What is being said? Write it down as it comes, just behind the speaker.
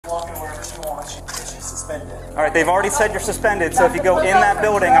All right, they've already said you're suspended, so if you go in that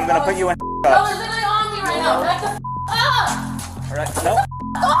building, I'm gonna put you in Bro, they're literally on me right now. Back the up! All right, no.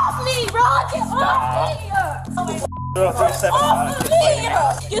 Off me, bro! Get off me! Off of me!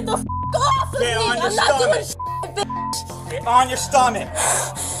 Get the off of me! I'm not doing shit, bitch! Get on your stomach!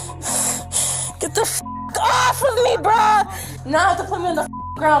 Get the off of me, bro! Now I have to put me on the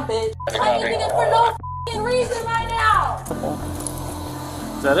ground, bitch. I'm eating it for no reason right now!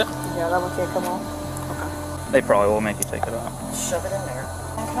 Is that it? Yeah, that one can't come on. They probably will make you take it off. Shove it in there.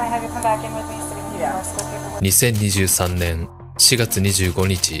 And can I have you come back in with me so we can do more school paperwork? 2023年4月25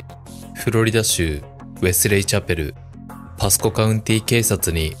日、フロリダ州ウェスレイチャペル、パスコカウンティ警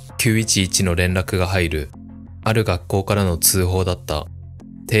察に911の連絡が入る、ある学校からの通報だった。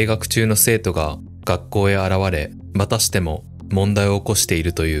停学中の生徒が学校へ現れ、またしても問題を起こしてい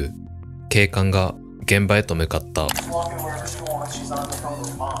るという。警官が現場へと向かった。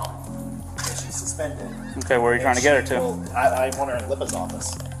Okay, where are you trying to get her to? I want her in Lipa's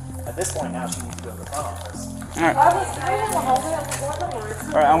office. At this point now, she needs to go to the front office. All right. All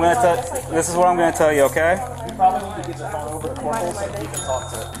right, I'm gonna tell. This is what I'm gonna tell you, okay? You probably need to get the phone over to the corporal so he can talk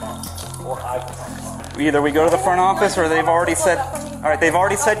to mom, or I can talk to mom. Either we go to the front office, or they've already said. All right, they've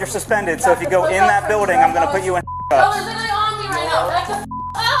already said you're suspended. So if you go in that building, I'm gonna put you in. Bro, they're literally on me right now. Back the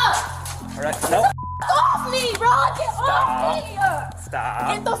up! All right, no. Off me, bro! Get off me!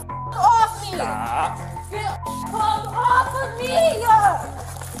 Stop. Get the off me! Stop. Get off of me!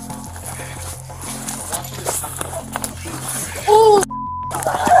 Ooh!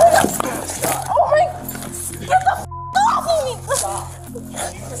 Oh my! Get the off of me! Stop.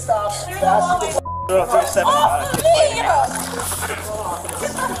 Off of me! Get the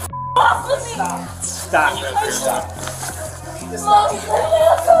off of me! Stop. Mom,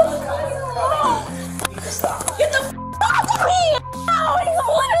 get the off of me! Ow, he's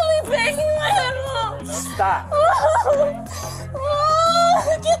literally banging my head off! Stop.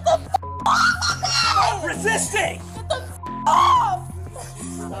 Get the off of me! Stop resisting. Get the off!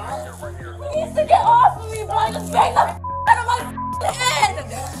 He needs to get off of me, bro! I just banged the out of my head!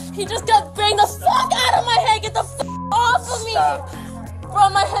 He just got banged the fuck out of my head! Get the off of me! Stop. Bro,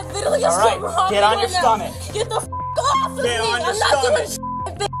 my head literally just All right, wrong get on right your now. stomach. Get the off of Get me! on your I'm not doing stomach.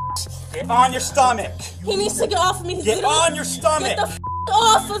 shit, bitch! Get on your stomach. He needs to get off of me. He's Get literally- on your stomach. Get the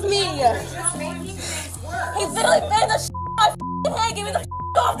off of me! He literally banged the out of my head! Get me the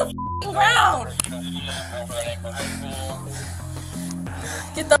off the ground!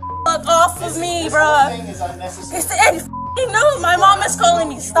 Get the fuck off of me, bro! He said, no, my mom is calling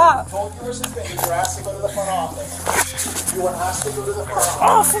me. Stop. Told you were suspended. You're asked to go to the front office. You were asked to go to the front office.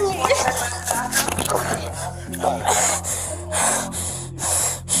 Off of me!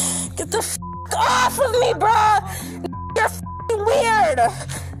 Get the fuck off of me, bro! You're fucking weird!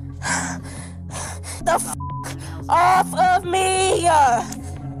 The fuck off of me!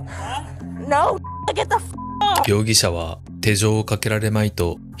 No, get the fuck off! 容疑者は手錠をかけられまい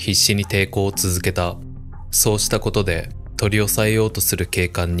と必死に抵抗を続けた。そうしたことで取り押さえようとする警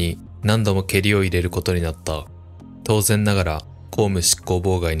官に何度も蹴りを入れることになった。当然ながら公務執行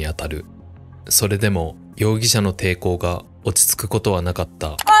妨害にあたる。それでも容疑者の抵抗が落ち着くことはなかった。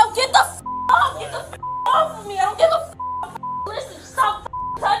Oh, get the f off! Get the f off of me! I don't give a f. Listen, stop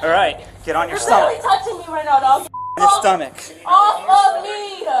touching me. All right, get on your You're literally stomach. touching me right now, dog. Your stomach. Off of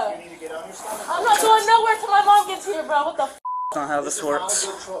me! I'm not going nowhere till my mom gets here, bro. What the f? That's not how this works.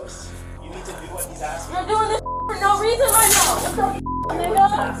 You need to do what he's asking. You're doing this for no reason right now. What the f,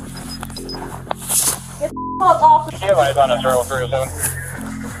 nigga? Get the fuck off of me. Yeah, lights on a 0307.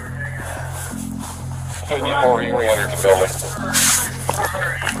 So you need more, you re-enter the building.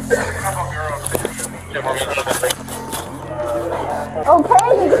 Okay.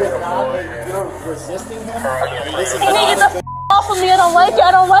 You're resisting him? Can you get the f off of me? I don't like it.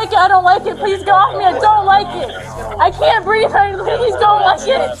 I don't like it. I don't like it. Please get off me. I don't like it. I can't breathe. I please don't like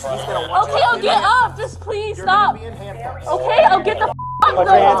it. Okay, I'll get up. Just please stop. Okay, I'll get the f Put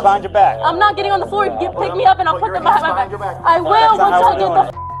your hands behind your back. I'm not getting on the floor. Pick me up and I'll put them behind my back. I will once I get the f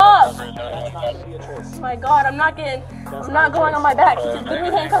up. Oh my God, I'm not going on my back. He's just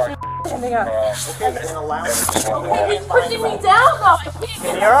literally handcuffing me. Okay, he's pushing me down though. Give me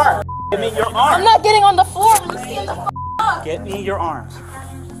your arm. Give me your I'm arm. not getting on the floor. I'm just getting the f up. Get me your arms.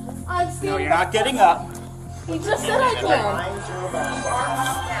 I'm No, standing you're not getting up. He just said I can.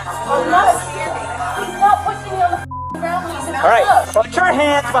 I'm not. He's not pushing me on the ground. He's All right, put your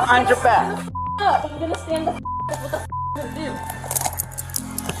hands behind your back. up. I'm gonna stand the up. What the f gonna do?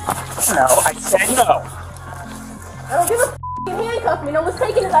 No, I said no. I don't give a f. You handcuffed me. No one's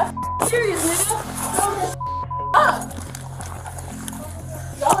taking it that serious, nigga. Throw this up.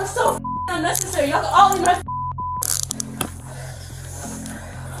 Y'all are so unnecessary. Y'all can all leave my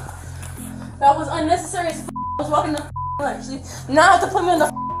That was unnecessary as I was walking the lunch. Now I have to put me on the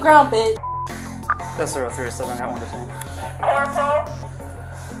ground, bitch. That's 037, that one to say.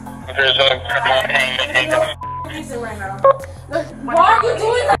 Right now. Why are you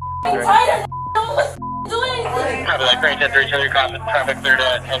doing that? Tighter. No one was doing anything. Copy that. Great 10-3, cross traffic clear to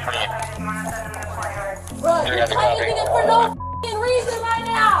 1028. Bro, you're typing it for no reason right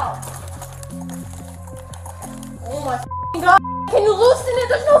now. Oh my god. Can you loosen it?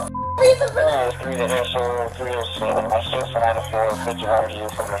 There's no reason for that. 307. I still sent out a 450 to you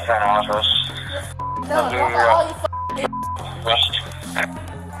from the front office. No, don't let all you West.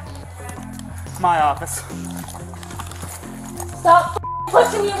 My office. stop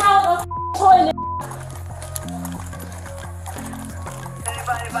pushing me around the toilet.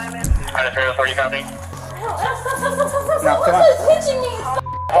 Alright, 304, you copy? Stop pinching me.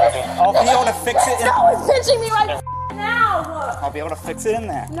 I'll be able to fix it. Stop pinching me right now. I'll be able to fix it in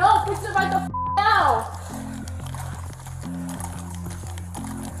there. No, fix it right the now.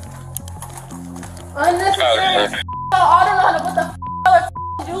 Unnecessary. I don't know what the y'all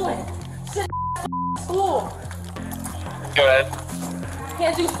are doing. Shit, school. Go ahead.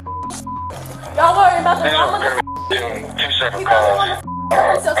 Can't do y'all worry about the mama. Two separate calls.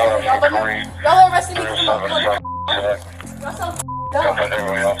 Y'all are arresting me for y'all sound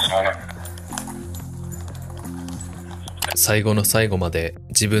Everybody else on it. 最後の最後まで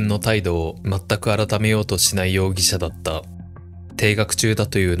自分の態度を全く改めようとしない容疑者だった。停学中だ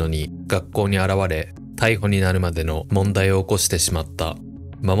というのに学校に現れ、逮捕になるまでの問題を起こしてしまった。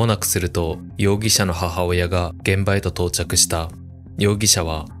間もなくすると容疑者の母親が現場へと到着した。容疑者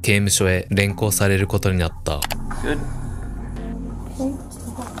は刑務所へ連行されることになった。Good.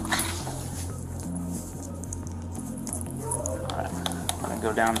 Alright, I'm gonna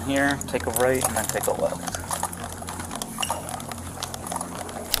go down here, take a right, and then take a left.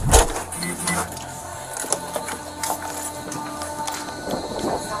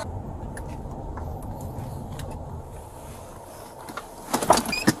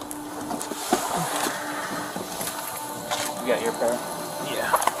 You got your pair?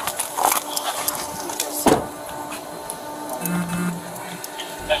 Yeah.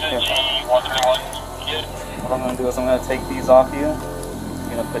 What I'm going to do is I'm going to take these off you.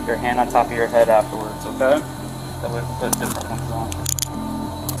 You're going to put your hand on top of your head afterwards, okay? That way we put different ones on.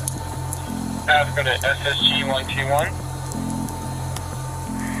 Let's go to SSG 121.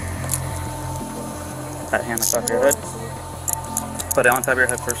 That hand on top of your head. Put it on top of your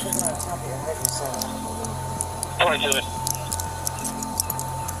head first. 22.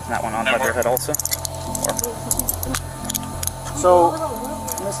 That one on top of your head also. So,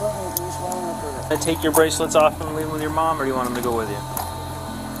 take your bracelets off and leave them with your mom, or do you want them to go with you?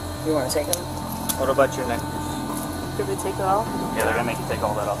 You want to take them? What about your necklace? Could we take it off? Yeah, they're going to make you take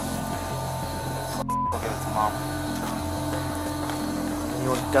all that off. I'll give it to mom. You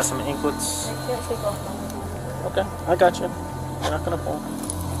got some anklets? I can't take off my Okay, I got you. You're not going to pull.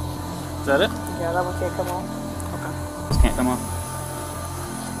 Is that it? Yeah, that one can't come off. This can't come off.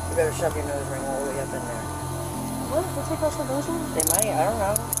 You better shove your nose ring all the way up in there. What? They take off the nose ring? They might, I don't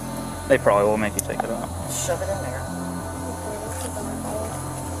know. They probably will make you take it off. Shove it in there.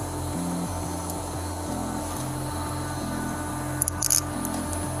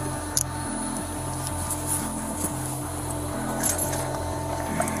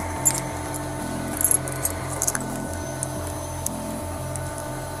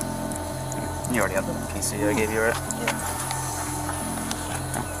 You already have the PC I gave you, right?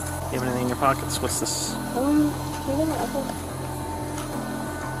 You have anything in your pockets? What's this? $1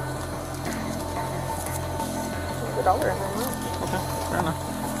 in there, huh? Okay, fair enough.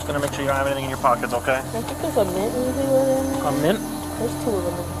 Just gonna make sure you don't have anything in your pockets, okay? I think there's a mint usually in there. A mint? There's two of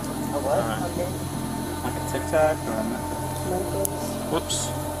them. A what? Alright. A mint. Like a Tic Tac or a mint? Whoops.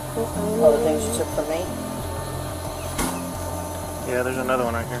 Oh, the things you took from me? Yeah, there's another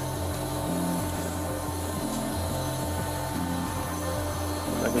one right here.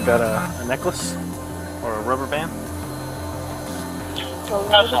 Like we got a necklace or a rubber band.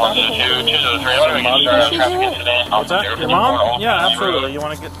 That's 122, 203. What do we get started on traffic today? What's that? Your mom? Yeah, absolutely. You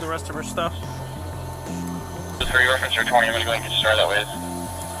want to get the rest of her stuff? 3 reference or 20. I'm going to go and get started that way.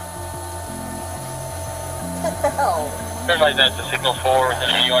 What the hell? There's like that's a signal 4 with an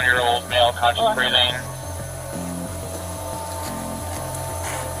 81-year-old male conscious breathing.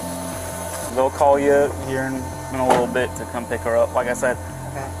 They'll call you here in a little bit to come pick her up. Like I said,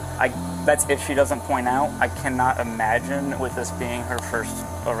 that's if she doesn't point out. I cannot imagine with this being her first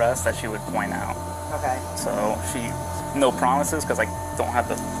arrest that she would point out. Okay. So no promises because I don't have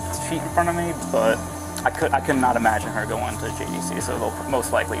the feet in front of me, but I could not imagine her going to JDC, so they'll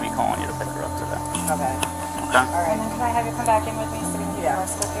most likely be calling you to pick her up today. Okay. Okay? All right, then can I have you come back in with me so we can get the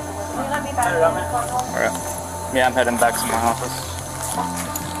rest of the paperwork? Can you let me back in? All right. Yeah, I'm heading back to my office.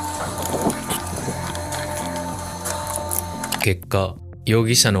 結果、容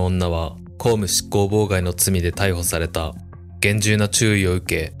疑者の女は公務執行妨害の罪で逮捕された。厳重な注意を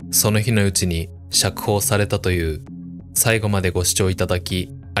受け、その日のうちに釈放されたという。最後までご視聴いただき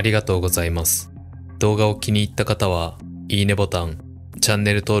ありがとうございます。動画を気に入った方は、いいねボタン、チャン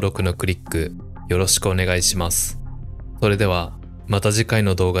ネル登録のクリック、よろしくお願いします。それでは、また次回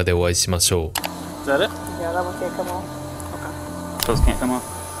の動画でお会いしましょう。Is that it? Yeah, that one can't come off. Okay. Those can't come off?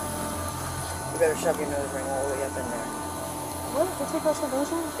 You better shove your nose ring all the way up in there. What? They take off the nose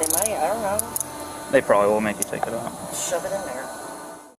ring? They might. I don't know. They probably will make you take it out. Shove it in there.